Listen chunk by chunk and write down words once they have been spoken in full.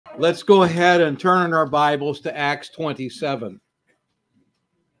Let's go ahead and turn in our Bibles to Acts 27.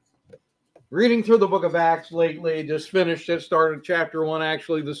 Reading through the book of Acts lately, just finished it, started chapter 1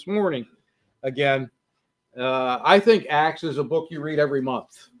 actually this morning. Again, I think Acts is a book you read every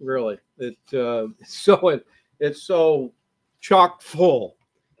month, really. It's so chock full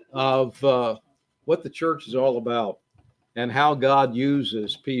of what the church is all about and how God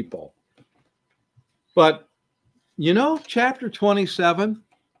uses people. But, you know, chapter 27,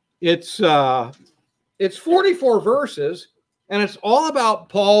 it's 44 verses, and it's all about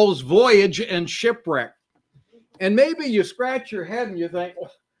Paul's voyage and shipwreck. And maybe you scratch your head and you think,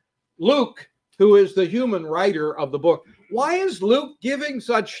 Luke, who is the human writer of the book, why is Luke giving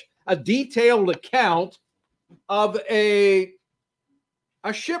such a detailed account of a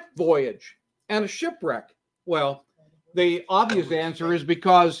ship voyage and a shipwreck? Well, the obvious answer is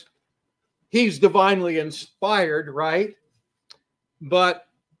because he's divinely inspired, right? But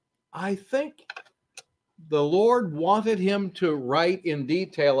I think the Lord wanted him to write in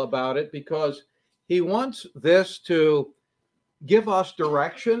detail about it because he wants this to give us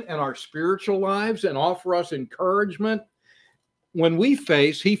direction in our spiritual lives and offer us encouragement. When he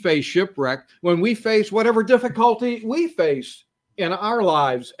faced shipwreck, when we face whatever difficulty we face in our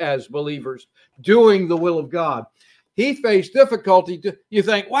lives as believers, doing the will of God. He faced difficulty. You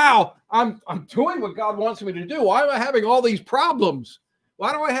think, wow, I'm doing what God wants me to do. Why am I having all these problems?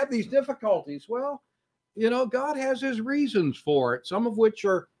 Why do I have these difficulties? Well, you know, God has his reasons for it, some of which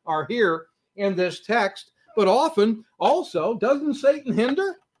are here in this text, but often also, doesn't Satan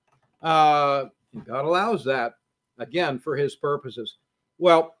hinder? God allows that, again, for his purposes.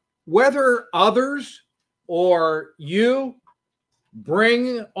 Well, whether others or you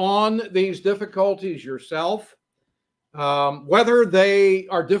bring on these difficulties yourself, whether they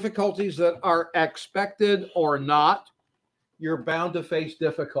are difficulties that are expected or not, you're bound to face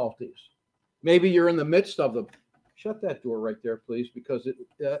difficulties. Maybe you're in the midst of them. Shut that door right there, please, because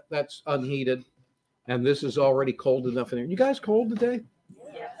that's unheated, and this is already cold enough in here. You guys cold today?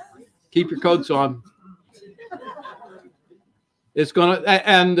 Yes. Keep your coats on. It's going to,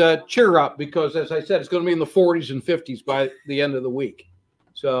 and cheer up, because, as I said, it's going to be in the 40s and 50s by the end of the week.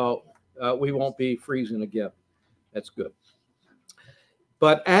 So we won't be freezing again. That's good.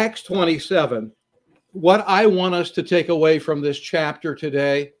 But Acts 27, what I want us to take away from this chapter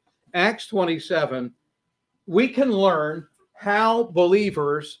today, Acts 27, we can learn how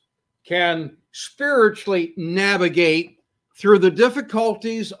believers can spiritually navigate through the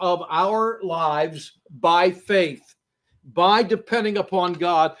difficulties of our lives by faith, by depending upon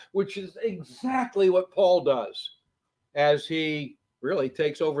God, which is exactly what Paul does as he really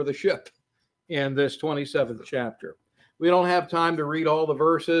takes over the ship in this 27th chapter. We don't have time to read all the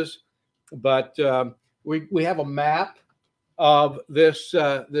verses, but we have a map of this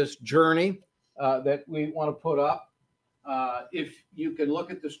journey that we want to put up. If you can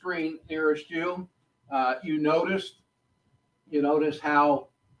look at the screen nearest you, you notice how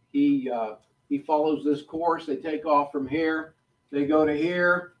he follows this course. They take off from here. They go to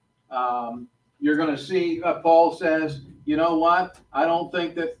here. You're going to see Paul says, you know what? I don't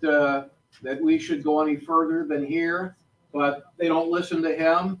think that we should go any further than here. But they don't listen to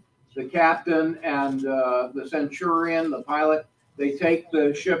him. The captain and the centurion, the pilot, they take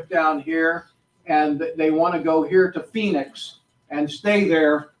the ship down here, and they want to go here to Phoenix and stay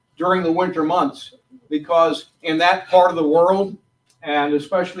there during the winter months, because in that part of the world, and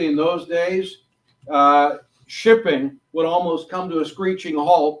especially in those days, shipping would almost come to a screeching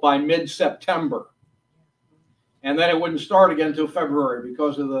halt by mid-September. And then it wouldn't start again until February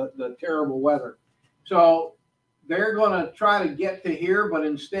because of the terrible weather. So they're going to try to get to here, but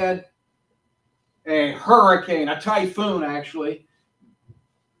instead a hurricane, a typhoon actually,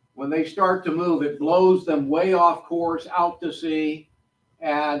 when they start to move, it blows them way off course out to sea,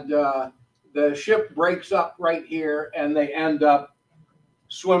 and the ship breaks up right here, and they end up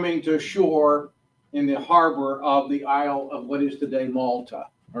swimming to shore in the harbor of the Isle of what is today Malta.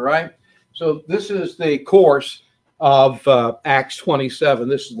 All right? So this is the course of Acts 27.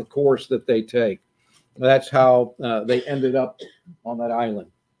 This is the course that they take. That's how they ended up on that island.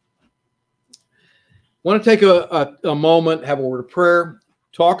 I want to take a moment, have a word of prayer,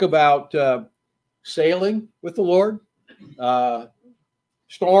 talk about sailing with the Lord,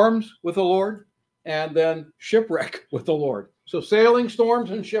 storms with the Lord, and then shipwreck with the Lord. So sailing,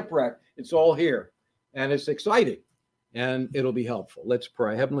 storms, and shipwreck, it's all here. And it's exciting, and it'll be helpful. Let's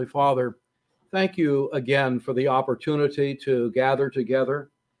pray. Heavenly Father, thank you again for the opportunity to gather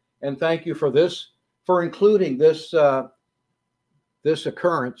together. And thank you for this, for including this this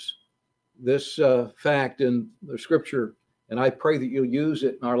occurrence, this fact in the scripture And I pray that you'll use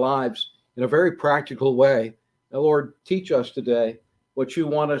it in our lives in a very practical way. Now, Lord, teach us today what you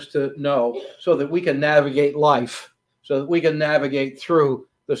want us to know so that we can navigate life, so that we can navigate through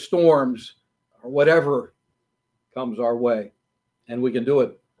the storms or whatever comes our way. And we can do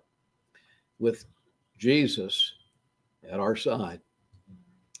it with Jesus at our side.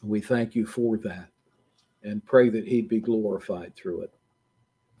 We thank you for that and pray that he'd be glorified through it.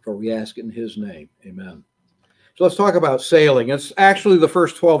 For we ask in his name. Amen. So let's talk about sailing. It's actually the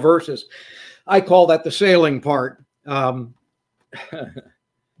first 12 verses. I call that the sailing part.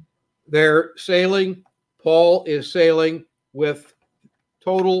 They're sailing. Paul is sailing with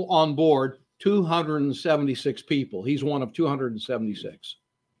total on board 276 people. He's one of 276.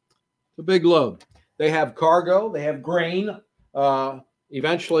 It's a big load. They have cargo. They have grain.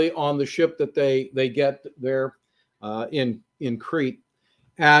 Eventually on the ship that they get there in Crete.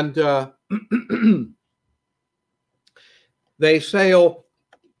 And they sail,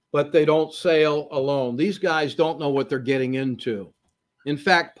 but they don't sail alone. These guys don't know what they're getting into. In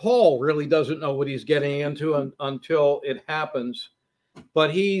fact, Paul really doesn't know what he's getting into until it happens,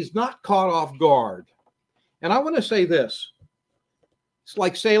 but he's not caught off guard. And I want to say this. It's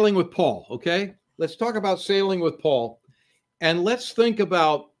like sailing with Paul, okay? Let's talk about sailing with Paul. And let's think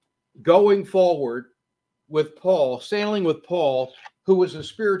about going forward with Paul, sailing with Paul, who was a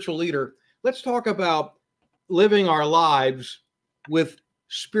spiritual leader. Let's talk about living our lives with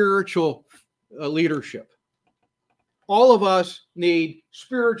spiritual leadership. All of us need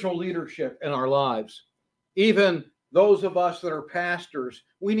spiritual leadership in our lives. Even those of us that are pastors,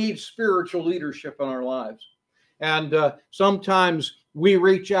 we need spiritual leadership in our lives. And sometimes we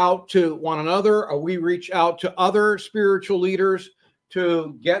reach out to one another, or we reach out to other spiritual leaders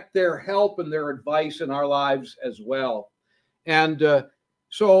to get their help and their advice in our lives as well. And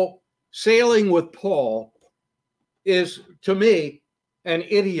so sailing with Paul is, to me, an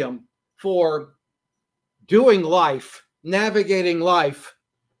idiom for doing life, navigating life,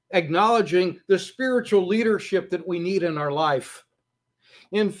 acknowledging the spiritual leadership that we need in our life.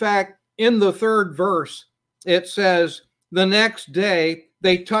 In fact, in the 3rd verse, it says, the next day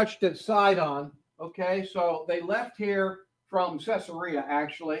they touched at Sidon. Okay, so they left here from Caesarea,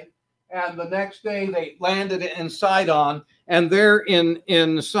 actually, and the next day they landed in Sidon, and there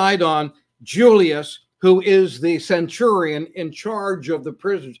in Sidon, Julius, who is the centurion in charge of the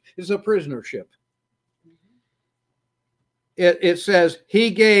prisoners, is a prisoner ship. It says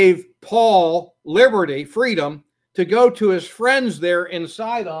he gave Paul liberty, freedom, to go to his friends there in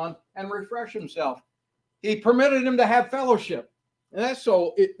Sidon and refresh himself. He permitted him to have fellowship. And that's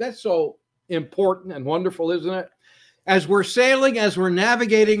so important and wonderful, isn't it? As we're sailing, as we're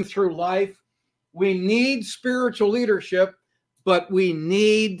navigating through life, we need spiritual leadership, but we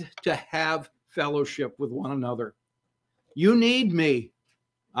need to have fellowship with one another. You need me.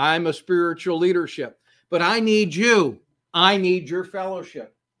 I'm a spiritual leadership, but I need you. I need your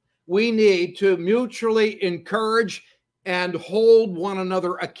fellowship. We need to mutually encourage and hold one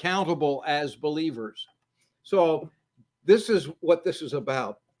another accountable as believers. So this is what this is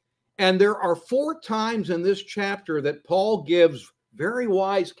about. And there are 4 times in this chapter that Paul gives very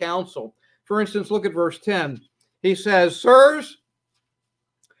wise counsel. For instance, look at verse 10. He says, sirs,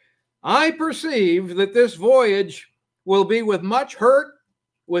 I perceive that this voyage will be with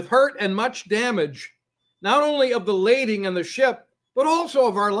hurt and much damage, not only of the lading and the ship, but also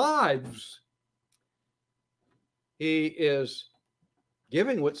of our lives. He is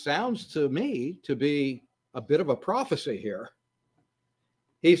giving what sounds to me to be a bit of a prophecy here.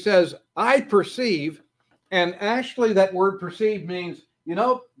 He says, I perceive, and actually that word perceive means,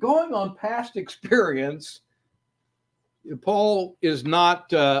 going on past experience. Paul is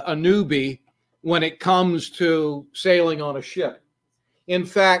not a newbie when it comes to sailing on a ship. In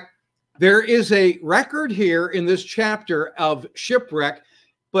fact, there is a record here in this chapter of shipwreck,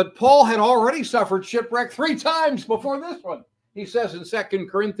 but Paul had already suffered shipwreck 3 times before this one. He says in 2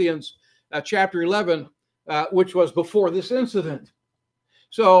 Corinthians chapter 11, which was before this incident.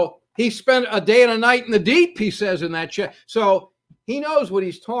 So he spent a day and a night in the deep, he says in that chapter. So he knows what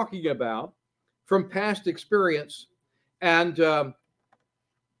he's talking about from past experience, and they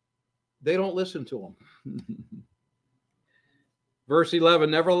don't listen to him. Verse 11,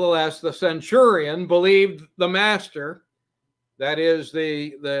 nevertheless, the centurion believed the master, that is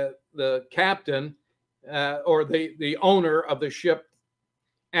the captain or the owner of the ship,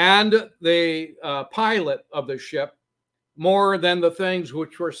 and the pilot of the ship, more than the things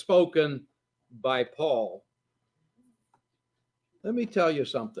which were spoken by Paul. Let me tell you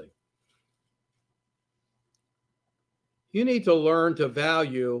something. You need to learn to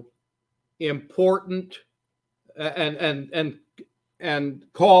value important and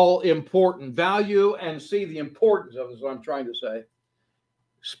call important. Value and see the importance of, is what I'm trying to say.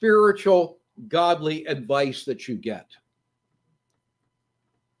 Spiritual, godly advice that you get.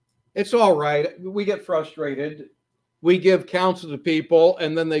 It's all right. We get frustrated. We give counsel to people,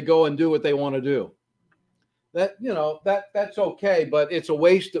 and then they go and do what they want to do. That, you know, that's okay, but it's a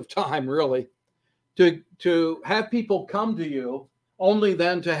waste of time, really, to have people come to you only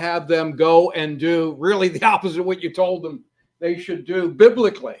then to have them go and do really the opposite of what you told them they should do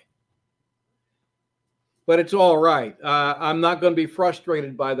biblically. But it's all right. I'm not going to be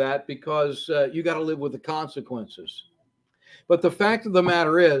frustrated by that, because you got to live with the consequences. But the fact of the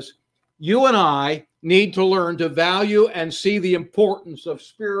matter is, you and I need to learn to value and see the importance of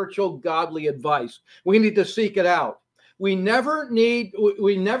spiritual, godly advice. We need to seek it out. We never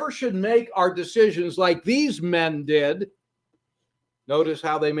should make our decisions like these men did. Notice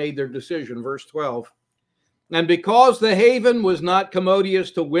how they made their decision, verse 12. And because the haven was not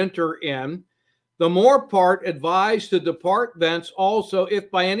commodious to winter in, the more part advised to depart thence also, if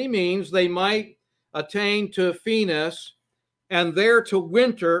by any means they might attain to Phoenix, and there to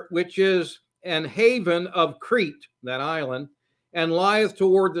winter, which is an haven of Crete, that island, and lieth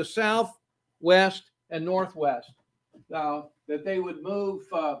toward the south, west, and northwest. Now, that they would move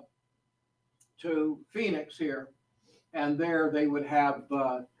to Phoenix here, and there they would have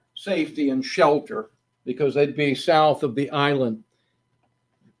safety and shelter, because they'd be south of the island.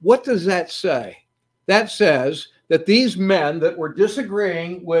 What does that say? That says that these men that were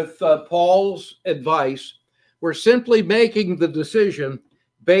disagreeing with Paul's advice were simply making the decision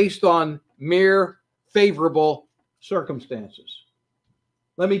based on mere favorable circumstances.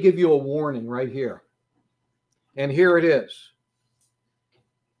 Let me give you a warning right here. And here it is.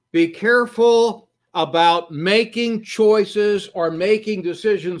 Be careful about making choices or making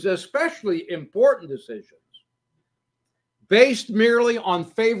decisions, especially important decisions, based merely on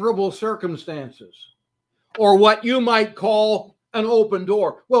favorable circumstances, or what you might call an open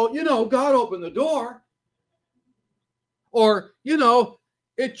door. Well, you know, God opened the door. Or, you know,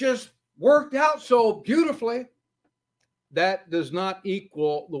 it just worked out so beautifully. That does not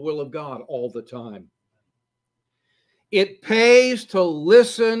equal the will of God all the time. It pays to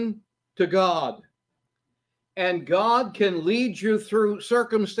listen to God. And God can lead you through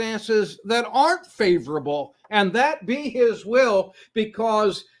circumstances that aren't favorable, and that be His will,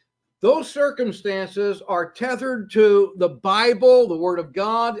 because those circumstances are tethered to the Bible, the Word of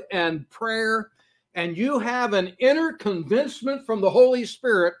God, and prayer. And you have an inner convincement from the Holy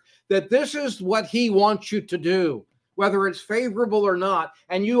Spirit that this is what He wants you to do, whether it's favorable or not.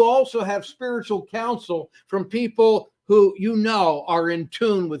 And you also have spiritual counsel from people who you know are in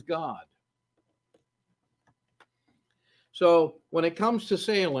tune with God. So when it comes to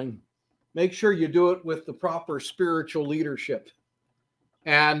sailing, make sure you do it with the proper spiritual leadership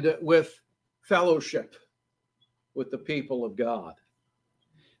and with fellowship with the people of God.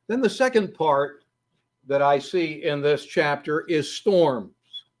 Then the second part that I see in this chapter is storms.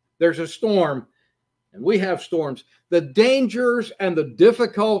 There's a storm, and we have storms. The dangers and the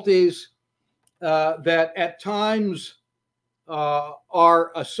difficulties that at times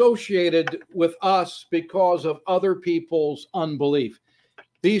are associated with us because of other people's unbelief.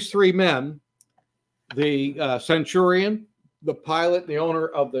 These three men, the centurion, the pilot, the owner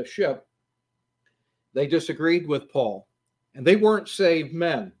of the ship, they disagreed with Paul, and they weren't saved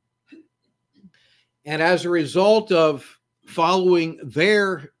men. And as a result of following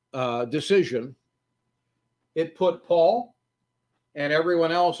their decision, it put Paul and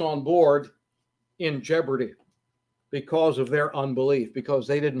everyone else on board in jeopardy because of their unbelief, because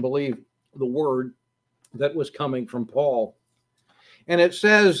they didn't believe the word that was coming from Paul. And it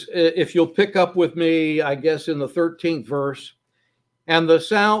says, if you'll pick up with me, I guess in the 13th verse, and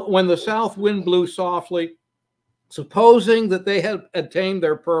when the south wind blew softly, supposing that they had attained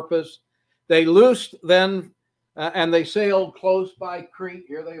their purpose, they loosed then, and they sailed close by Crete.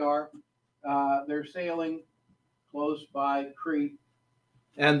 Here they are. They're sailing close by Crete.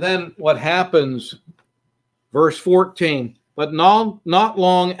 And then what happens, verse 14, but not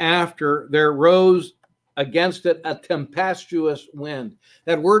long after, there rose against it a tempestuous wind.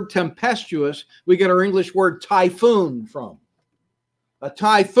 That word tempestuous, we get our English word typhoon from. A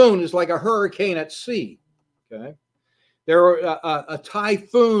typhoon is like a hurricane at sea. Okay. There were a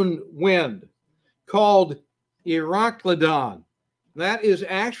typhoon wind called Euroclydon. That is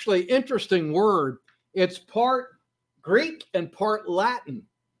actually an interesting word. It's part Greek and part Latin.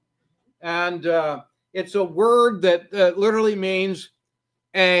 And it's a word that literally means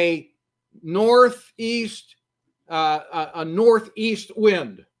a northeast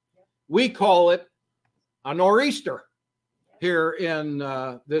wind. We call it a nor'easter here in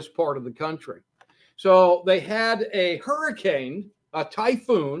this part of the country. So they had a hurricane, a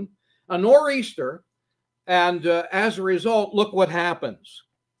typhoon, a nor'easter, and as a result, look what happens.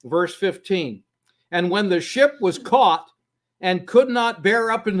 Verse 15. And when the ship was caught and could not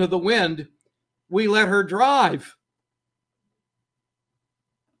bear up into the wind, we let her drive.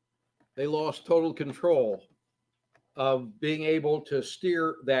 They lost total control of being able to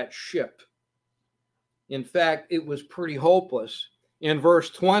steer that ship. In fact, it was pretty hopeless. In verse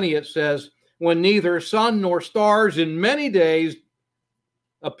 20, it says, when neither sun nor stars in many days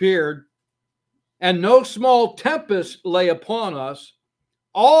appeared, and no small tempest lay upon us,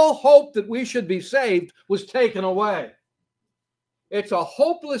 all hope that we should be saved was taken away. It's a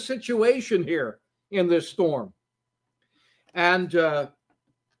hopeless situation here in this storm. And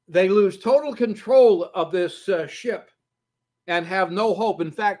they lose total control of this ship and have no hope.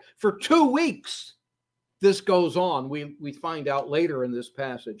 In fact, for 2 weeks, this goes on. We find out later in this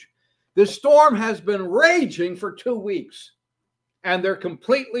passage. This storm has been raging for 2 weeks, and they're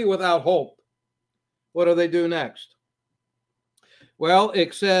completely without hope. What do they do next? Well,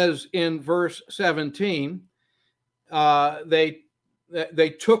 it says in verse 17, they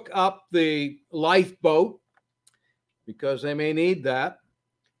took up the lifeboat because they may need that.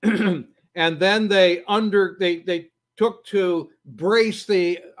 And then they took to brace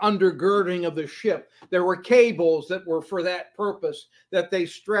the undergirding of the ship. There were cables that were for that purpose that they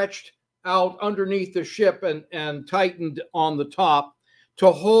stretched out underneath the ship and tightened on the top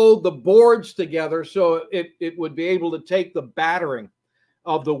to hold the boards together so it would be able to take the battering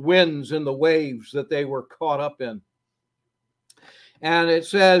of the winds and the waves that they were caught up in. And it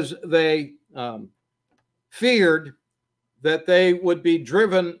says they feared that they would be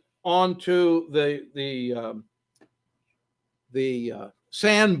driven onto the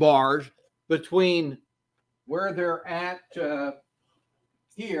sandbars between where they're at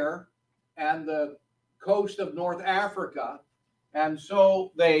here and the coast of North Africa. And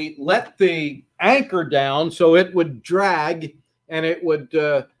so they let the anchor down so it would drag and it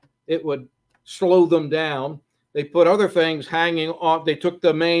would slow them down. They put other things hanging off. They took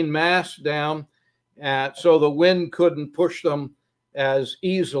the main mast down so the wind couldn't push them as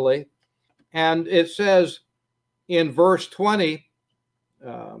easily. And it says in verse 20,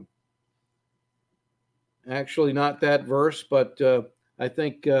 actually not that verse, but I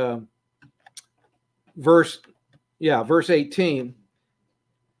think verse 18.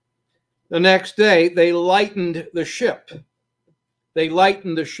 The next day, they lightened the ship. They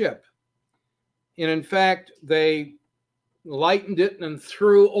lightened the ship. And in fact, they lightened it and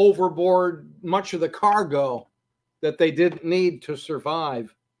threw overboard much of the cargo that they didn't need to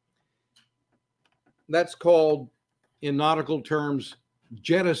survive. That's called, in nautical terms,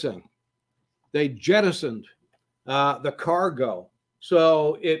 jettisoning. They jettisoned the cargo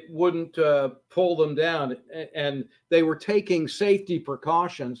so it wouldn't pull them down. And they were taking safety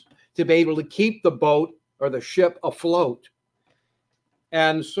precautions to be able to keep the boat or the ship afloat.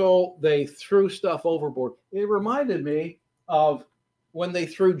 And so they threw stuff overboard. It reminded me of when they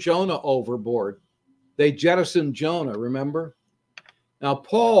threw Jonah overboard. They jettisoned Jonah, remember? Now,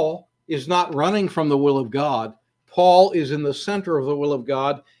 Paul is not running from the will of God. Paul is in the center of the will of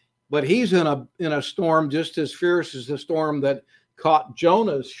God, but he's in a storm just as fierce as the storm that caught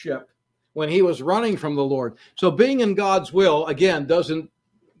Jonah's ship when he was running from the Lord. So being in God's will, again, does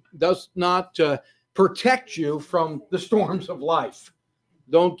not protect you from the storms of life.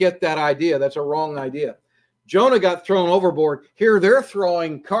 Don't get that idea. That's a wrong idea. Jonah got thrown overboard. Here they're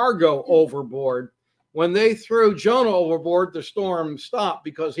throwing cargo overboard. When they threw Jonah overboard, the storm stopped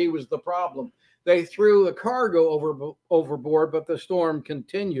because he was the problem. They threw the cargo overboard, but the storm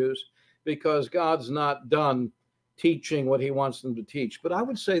continues because God's not done teaching what he wants them to teach. But I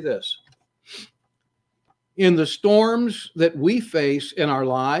would say this. In the storms that we face in our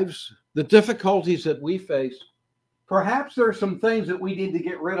lives, the difficulties that we face, perhaps there are some things that we need to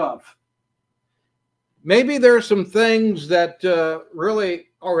get rid of. Maybe there are some things that really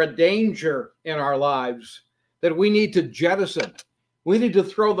are a danger in our lives that we need to jettison. We need to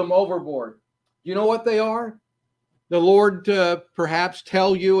throw them overboard. You know what they are? The Lord perhaps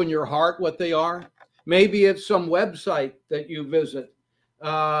tell you in your heart what they are. Maybe it's some website that you visit.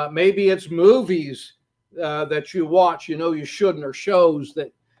 Maybe it's movies that you watch, you know you shouldn't, or shows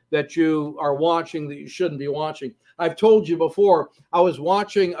that you are watching that you shouldn't be watching. I've told you before, I was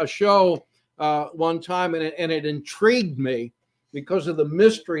watching a show one time and it intrigued me because of the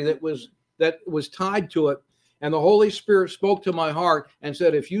mystery that was tied to it. And the Holy Spirit spoke to my heart and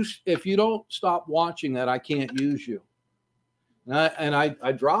said, if you don't stop watching that, I can't use you. And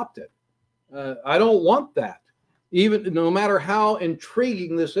I dropped it. I don't want that. Even no matter how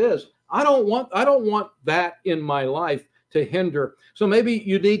intriguing this is, I don't want that in my life to hinder. So maybe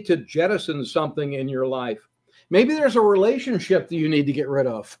you need to jettison something in your life. Maybe there's a relationship that you need to get rid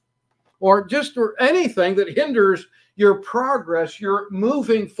of, or anything that hinders your progress, your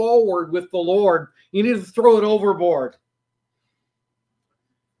moving forward with the Lord. You need to throw it overboard.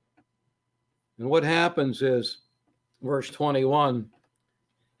 And what happens is, verse 21,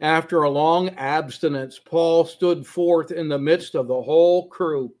 after a long abstinence, Paul stood forth in the midst of the whole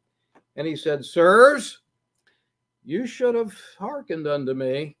crew, and he said, "Sirs, you should have hearkened unto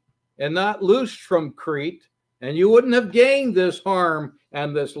me, and not loosed from Crete, and you wouldn't have gained this harm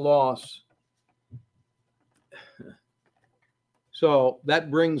and this loss." So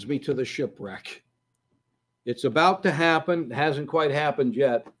that brings me to the shipwreck. It's about to happen. It hasn't quite happened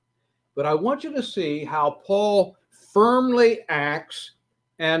yet. But I want you to see how Paul firmly acts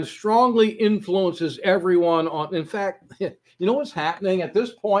and strongly influences everyone on. In fact, you know what's happening at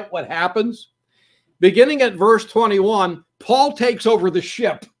this point? What happens? Beginning at verse 21, Paul takes over the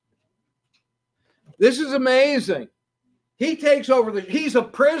ship. This is amazing. He takes over he's a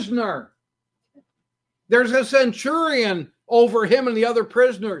prisoner. There's a centurion over him and the other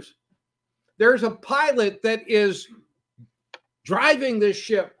prisoners. There's a pilot that is driving this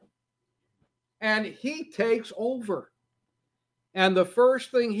ship, and he takes over. And the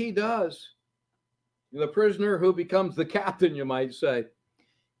first thing he does, the prisoner who becomes the captain, you might say,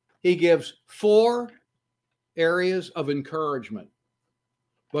 he gives 4 areas of encouragement.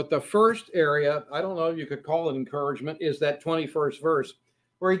 But the first area, I don't know if you could call it encouragement, is that 21st verse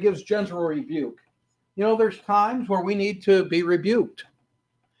where he gives gentle rebuke. You know, there's times where we need to be rebuked.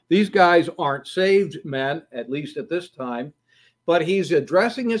 These guys aren't saved men, at least at this time, but he's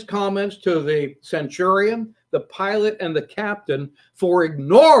addressing his comments to the centurion, the pilot, and the captain for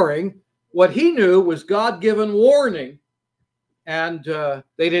ignoring what he knew was God-given warning, and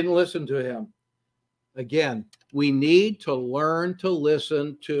they didn't listen to him. Again, we need to learn to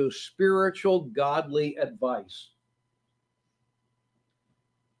listen to spiritual, godly advice.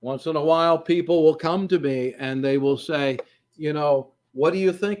 Once in a while, people will come to me and they will say, you know, what do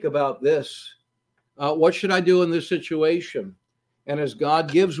you think about this? What should I do in this situation? And as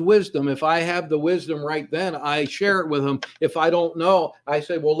God gives wisdom, if I have the wisdom right then, I share it with them. If I don't know, I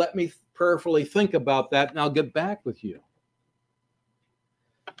say, well, let me prayerfully think about that and I'll get back with you.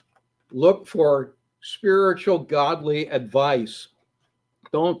 Look for spiritual, godly advice.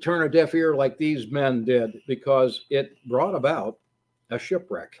 Don't turn a deaf ear like these men did, because it brought about a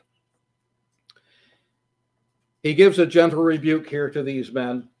shipwreck. He gives a gentle rebuke here to these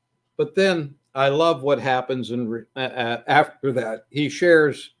men, but then I love what happens after that. He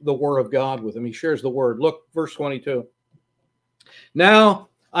shares the word of God with them. He shares the word. Look, verse 22. Now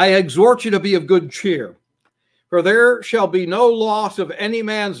I exhort you to be of good cheer, for there shall be no loss of any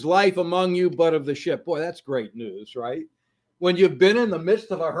man's life among you, but of the ship. Boy, that's great news, right? When you've been in the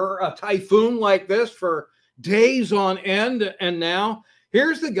midst of a typhoon like this for days on end, and now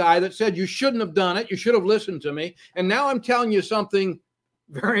here's the guy that said you shouldn't have done it, you should have listened to me, and now I'm telling you something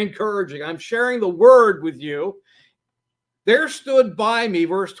very encouraging. I'm sharing the word with you. There stood by me,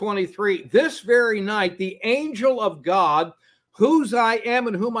 verse 23, this very night the angel of God, whose I am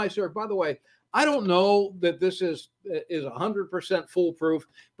and whom I serve. By the way, I don't know that this is 100% foolproof,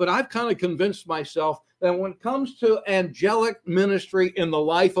 but I've kind of convinced myself that when it comes to angelic ministry in the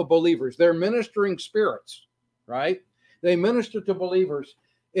life of believers, they're ministering spirits, right? They minister to believers.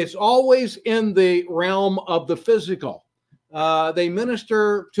 It's always in the realm of the physical. They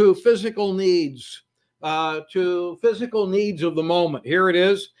minister to physical needs, of the moment. Here it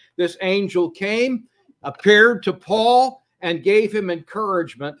is. This angel came, appeared to Paul, and gave him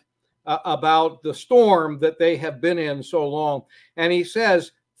encouragement about the storm that they have been in so long. And he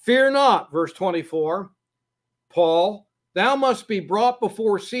says, fear not, verse 24, Paul, thou must be brought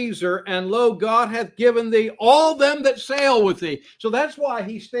before Caesar, and lo, God hath given thee all them that sail with thee. So that's why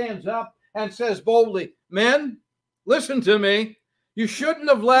he stands up and says boldly, men, listen to me. You shouldn't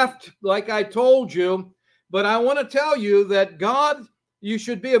have left like I told you, but I want to tell you that God, you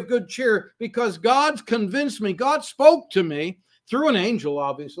should be of good cheer, because God's convinced me. God spoke to me through an angel,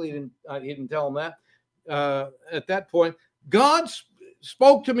 obviously. He didn't tell him that at that point. God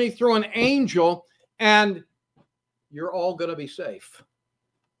spoke to me through an angel, and you're all going to be safe.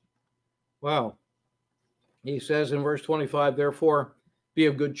 Wow. He says in verse 25, therefore, be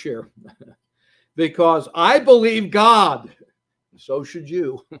of good cheer, because I believe God, so should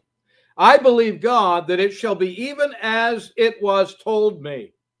you. I believe God that it shall be even as it was told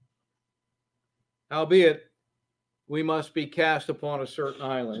me. Howbeit, we must be cast upon a certain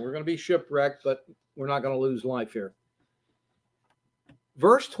island. We're going to be shipwrecked, but we're not going to lose life here.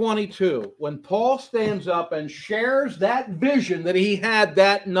 Verse 22, when Paul stands up and shares that vision that he had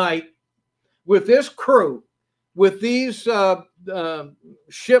that night with this crew, with these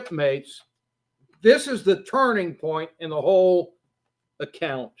shipmates, this is the turning point in the whole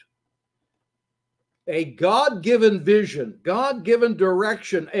account. A God-given vision, God-given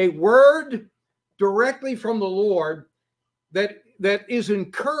direction, a word directly from the Lord that is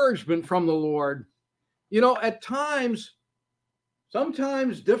encouragement from the Lord. You know, at times,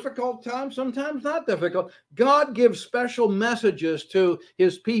 sometimes difficult times, sometimes not difficult, God gives special messages to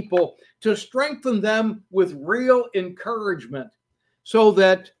his people to strengthen them with real encouragement so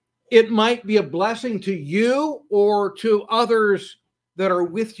that it might be a blessing to you or to others that are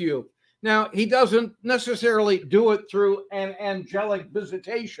with you. Now, he doesn't necessarily do it through an angelic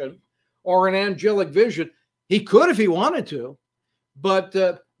visitation or an angelic vision. He could if he wanted to, but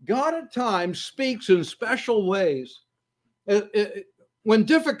God at times speaks in special ways. When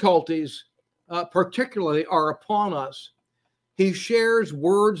difficulties particularly are upon us, he shares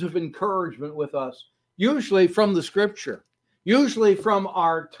words of encouragement with us, usually from the scripture, usually from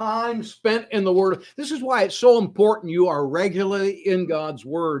our time spent in the word. This is why it's so important you are regularly in God's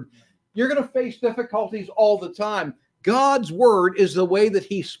word. You're going to face difficulties all the time. God's word is the way that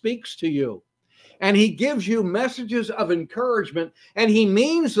he speaks to you. And he gives you messages of encouragement. And he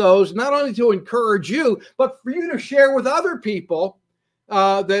means those not only to encourage you, but for you to share with other people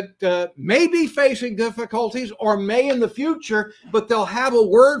that may be facing difficulties or may in the future, but they'll have a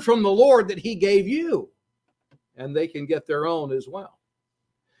word from the Lord that he gave you. And they can get their own as well.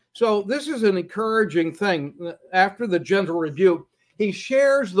 So this is an encouraging thing. After the gentle rebuke, he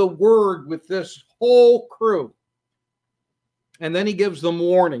shares the word with this whole crew. And then he gives them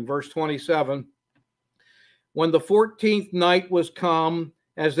warning, verse 27. When the 14th night was come,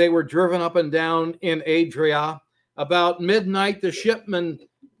 as they were driven up and down in Adria, about midnight the shipmen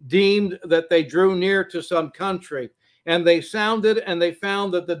deemed that they drew near to some country. And they sounded, and they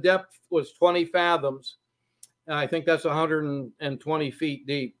found that the depth was 20 fathoms. I think that's 120 feet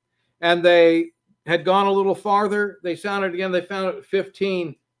deep. And they had gone a little farther. They sounded again. They found it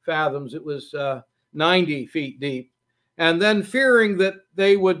 15 fathoms. It was 90 feet deep. And then fearing that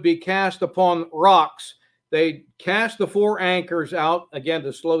they would be cast upon rocks, they cast the 4 anchors out, again,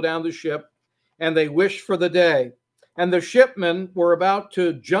 to slow down the ship, and they wished for the day. And the shipmen were about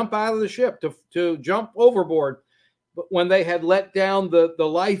to jump out of the ship, to jump overboard. But when they had let down the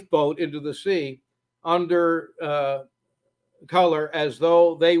lifeboat into the sea under color, as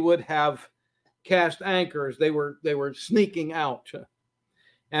though they would have cast anchors, they were sneaking out.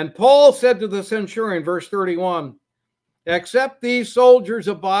 And Paul said to the centurion, verse 31, except these soldiers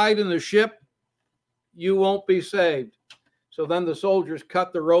abide in the ship, you won't be saved. So then the soldiers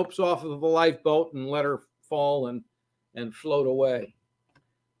cut the ropes off of the lifeboat and let her fall and float away.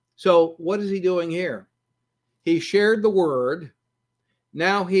 So what is he doing here? He shared the word.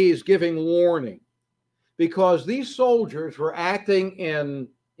 Now he's giving warning, because these soldiers were acting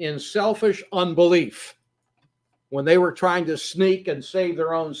in selfish unbelief when they were trying to sneak and save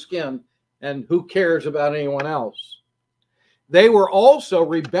their own skin, and who cares about anyone else? They were also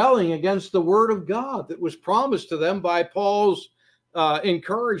rebelling against the word of God that was promised to them by Paul's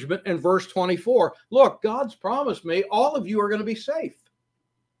encouragement in verse 24. Look, God's promised me all of you are going to be safe.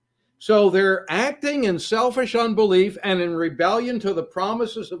 So they're acting in selfish unbelief and in rebellion to the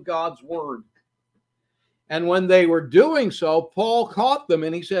promises of God's word. And when they were doing so, Paul caught them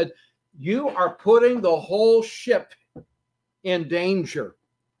and he said, you are putting the whole ship in danger.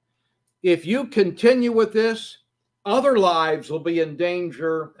 If you continue with this, other lives will be in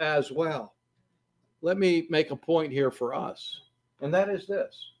danger as well. Let me make a point here for us, and that is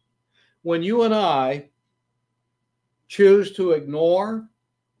this. When you and I choose to ignore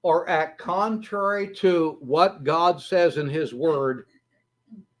or act contrary to what God says in his word,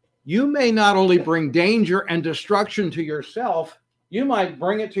 you may not only bring danger and destruction to yourself, you might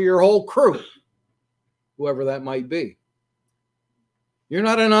bring it to your whole crew, whoever that might be. You're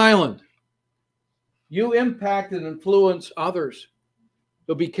not an island. You impact and influence others.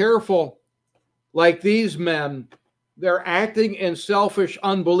 So be careful. Like these men, they're acting in selfish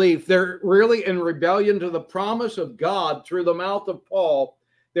unbelief. They're really in rebellion to the promise of God through the mouth of Paul.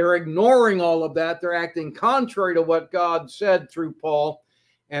 They're ignoring all of that. They're acting contrary to what God said through Paul.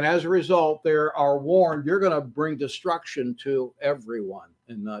 And as a result, they are warned, you're going to bring destruction to everyone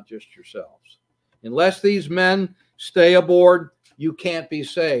and not just yourselves. Unless these men stay aboard, you can't be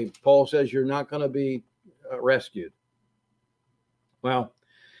saved. Paul says you're not going to be rescued. Well,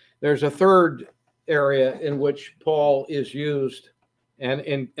 there's a third area in which Paul is used and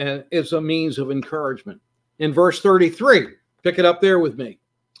is a means of encouragement. In verse 33, pick it up there with me.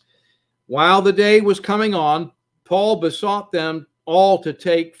 While the day was coming on, Paul besought them all to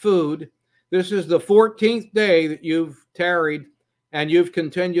take food. This is the 14th day that you've tarried, and you've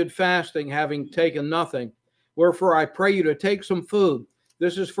continued fasting, having taken nothing. Wherefore I pray you to take some food.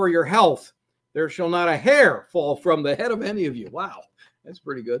 This is for your health. There shall not a hair fall from the head of any of you. Wow, that's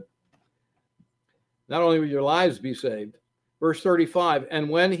pretty good. Not only will your lives be saved. Verse 35, and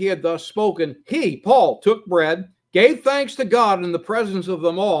when he had thus spoken, he, Paul, took bread, gave thanks to God in the presence of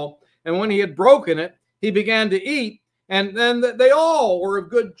them all, and when he had broken it, he began to eat, and then they all were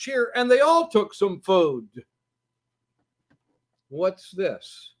of good cheer, and they all took some food. What's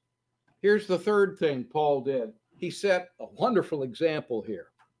this? Here's the third thing Paul did. He set a wonderful example here.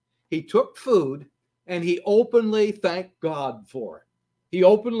 He took food, and he openly thanked God for it. He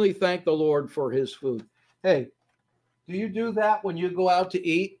openly thanked the Lord for his food. Hey, do you do that when you go out to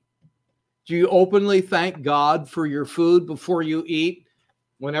eat? Do you openly thank God for your food before you eat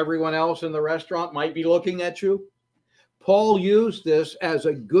when everyone else in the restaurant might be looking at you? Paul used this as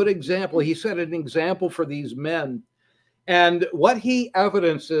a good example. He set an example for these men. And what he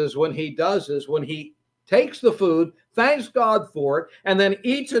evidences when he does is when he takes the food, thanks God for it, and then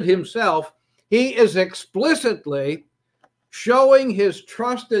eats it himself, he is explicitly showing his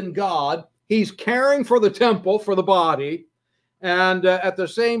trust in God. He's caring for the temple, for the body, and at the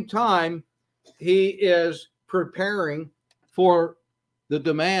same time, he is preparing for the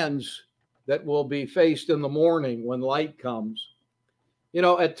demands that will be faced in the morning when light comes. You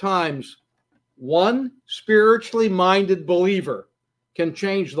know, at times, one spiritually minded believer can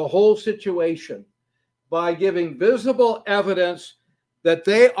change the whole situation by giving visible evidence that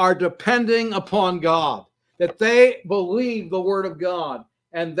they are depending upon God, that they believe the word of God,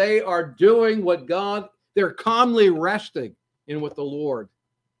 and they are doing what God, they're calmly resting in what the Lord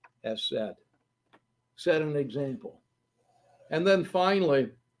has said. Set an example. And then finally,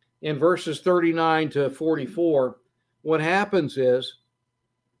 in verses 39 to 44, what happens is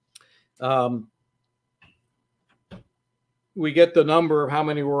we get the number of how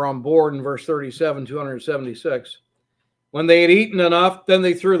many were on board in verse 37, 276. When they had eaten enough, then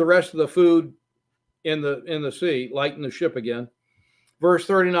they threw the rest of the food in the sea, lightened the ship again. Verse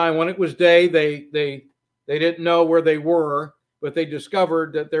 39, when it was day, they didn't know where they were, but they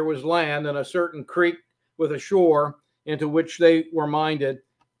discovered that there was land and a certain creek with a shore into which they were minded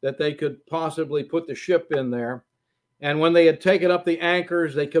that they could possibly put the ship in there. And when they had taken up the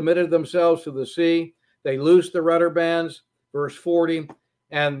anchors, they committed themselves to the sea. They loosed the rudder bands, verse 40.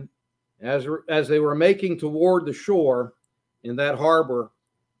 And as they were making toward the shore in that harbor,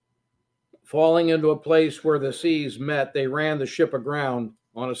 falling into a place where the seas met, they ran the ship aground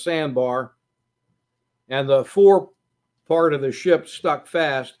on a sandbar, and the fore part of the ship stuck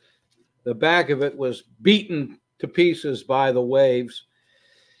fast. The back of it was beaten to pieces by the waves.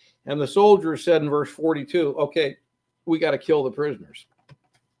 And the soldiers said in verse 42, okay, we got to kill the prisoners.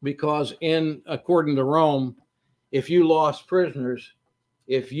 Because according to Rome, if you lost prisoners,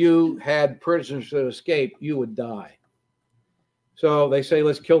 if you had prisoners that escaped, you would die. So they say,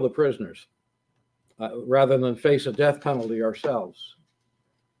 let's kill the prisoners rather than face a death penalty ourselves.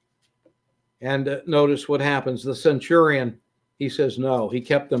 And notice what happens. The centurion, he says no. He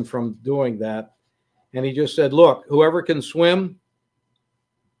kept them from doing that. And he just said, look, whoever can swim,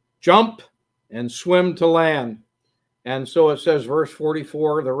 jump and swim to land. And so it says, verse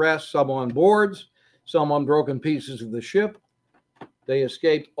 44, the rest, some on boards, some on broken pieces of the ship. They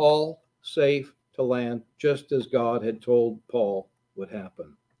escaped all safe to land, just as God had told Paul would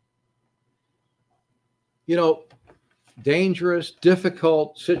happen. You know, dangerous,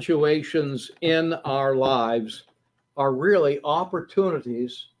 difficult situations in our lives are really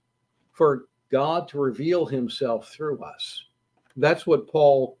opportunities for God to reveal himself through us. That's what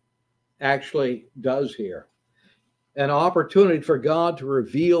Paul actually does here. An opportunity for God to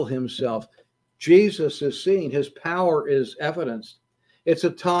reveal himself. Jesus is seen. His power is evidenced. It's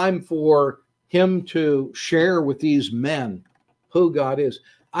a time for him to share with these men who God is.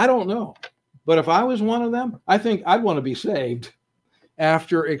 I don't know. But if I was one of them, I think I'd want to be saved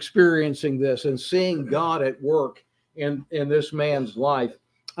after experiencing this and seeing God at work in this man's life.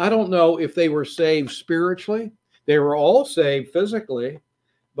 I don't know if they were saved spiritually. They were all saved physically,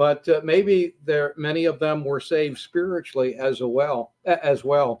 but maybe many of them were saved spiritually as well,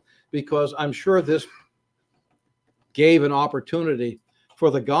 because I'm sure this gave an opportunity for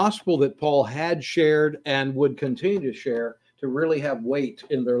the gospel that Paul had shared and would continue to share to really have weight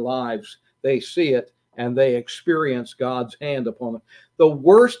in their lives. They see it and they experience God's hand upon them. The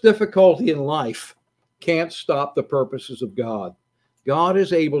worst difficulty in life can't stop the purposes of God. God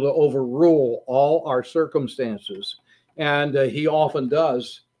is able to overrule all our circumstances, and he often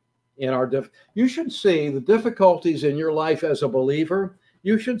does in our you should see the difficulties in your life as a believer.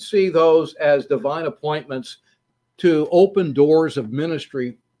 You should see those as divine appointments to open doors of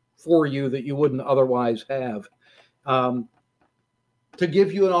ministry for you that you wouldn't otherwise have, to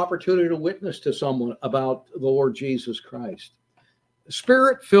give you an opportunity to witness to someone about the Lord Jesus Christ.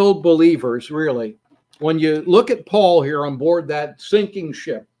 Spirit-filled believers, really, when you look at Paul here on board that sinking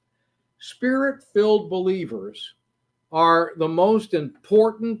ship, Spirit-filled believers are the most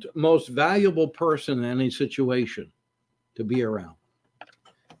important, most valuable person in any situation to be around.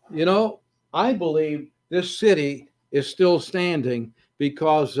 You know, I believe this city is still standing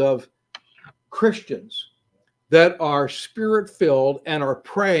because of Christians that are Spirit-filled and are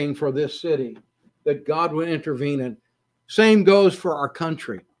praying for this city, that God would intervene in. Same goes for our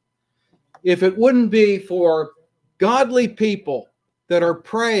country. If it wouldn't be for godly people that are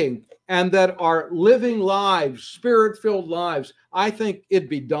praying and that are living lives, Spirit-filled lives, I think it'd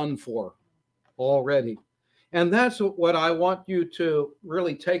be done for already. And that's what I want you to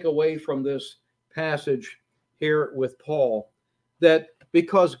really take away from this passage here with Paul, that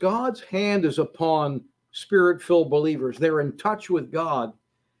because God's hand is upon Spirit-filled believers, they're in touch with God,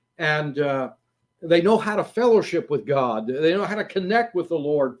 and they know how to fellowship with God. They know how to connect with the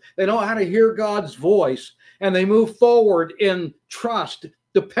Lord. They know how to hear God's voice, and they move forward in trust,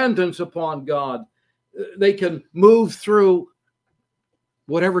 dependence upon God. They can move through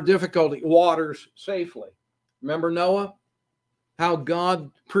whatever difficulty, waters safely. Remember Noah? How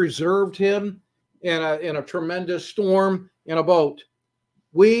God preserved him in a tremendous storm in a boat.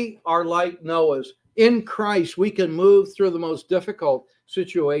 We are like Noah's. In Christ, we can move through the most difficult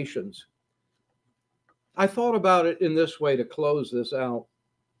situations. I thought about it in this way to close this out.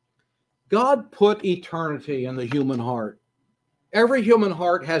 God put eternity in the human heart. Every human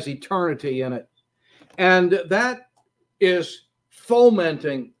heart has eternity in it. And that is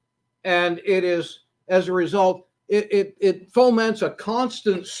fomenting, and it is, as a result, it foments a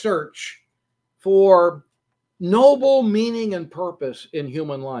constant search for noble meaning and purpose in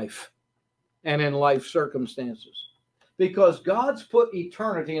human life and in life circumstances. Because God's put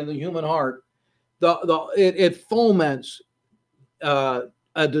eternity in the human heart, it foments a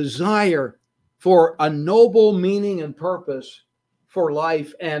desire for a noble meaning and purpose for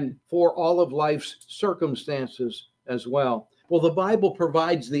life and for all of life's circumstances as well. Well, the Bible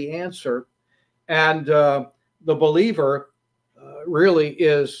provides the answer, and the believer really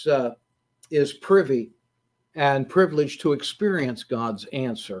is privy and privileged to experience God's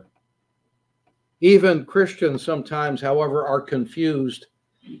answer. Even Christians sometimes, however, are confused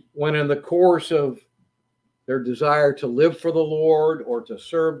when in the course of their desire to live for the Lord or to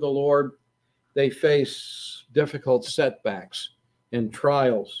serve the Lord, they face difficult setbacks and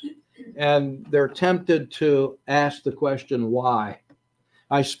trials, and they're tempted to ask the question, why?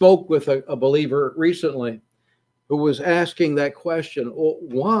 I spoke with a believer recently who was asking that question, well,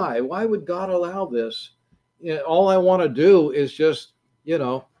 why? Why would God allow this? You know, all I want to do is just,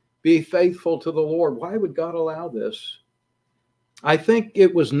 be faithful to the Lord. Why would God allow this? I think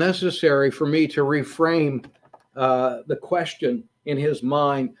it was necessary for me to reframe the question in his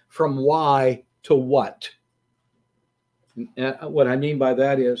mind from why to what. And what I mean by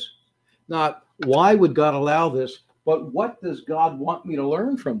that is not why would God allow this, but what does God want me to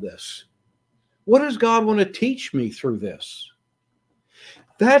learn from this? What does God want to teach me through this?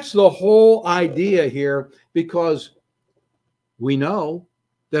 That's the whole idea here, because we know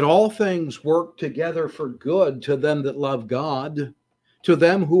that all things work together for good to them that love God, to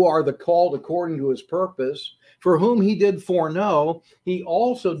them who are the called according to his purpose, for whom he did foreknow, he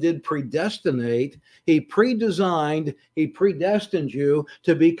also did predestinate. He predesigned, he predestined you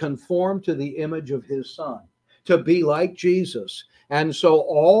to be conformed to the image of his Son, to be like Jesus. And so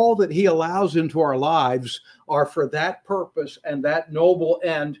all that he allows into our lives are for that purpose and that noble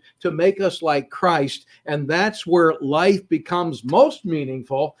end, to make us like Christ. And that's where life becomes most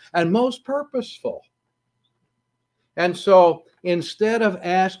meaningful and most purposeful. And so instead of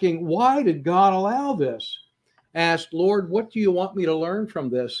asking, why did God allow this? Ask, Lord, what do you want me to learn from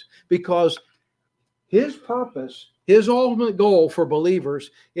this? Because his purpose, his ultimate goal for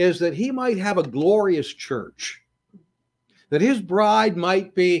believers is that he might have a glorious church, that his bride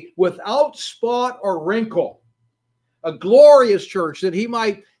might be without spot or wrinkle, a glorious church, that he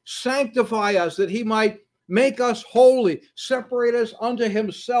might sanctify us, that he might make us holy, separate us unto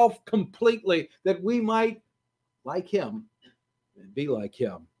himself completely, that we might, like him, and be like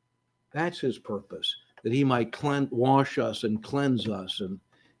him. That's his purpose, that he might wash us and cleanse us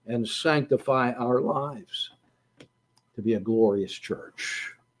and sanctify our lives to be a glorious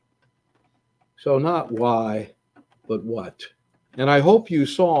church. So not why, but what. And I hope you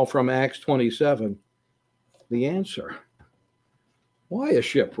saw from Acts 27 the answer. Why a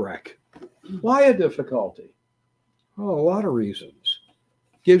shipwreck? Why a difficulty? Oh, a lot of reasons.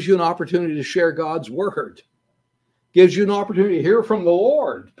 Gives you an opportunity to share God's word. Gives you an opportunity to hear from the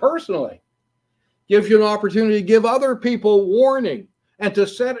Lord personally. Gives you an opportunity to give other people warning and to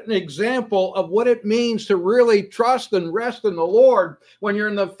set an example of what it means to really trust and rest in the Lord when you're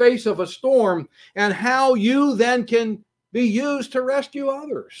in the face of a storm, and how you then can be used to rescue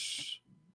others.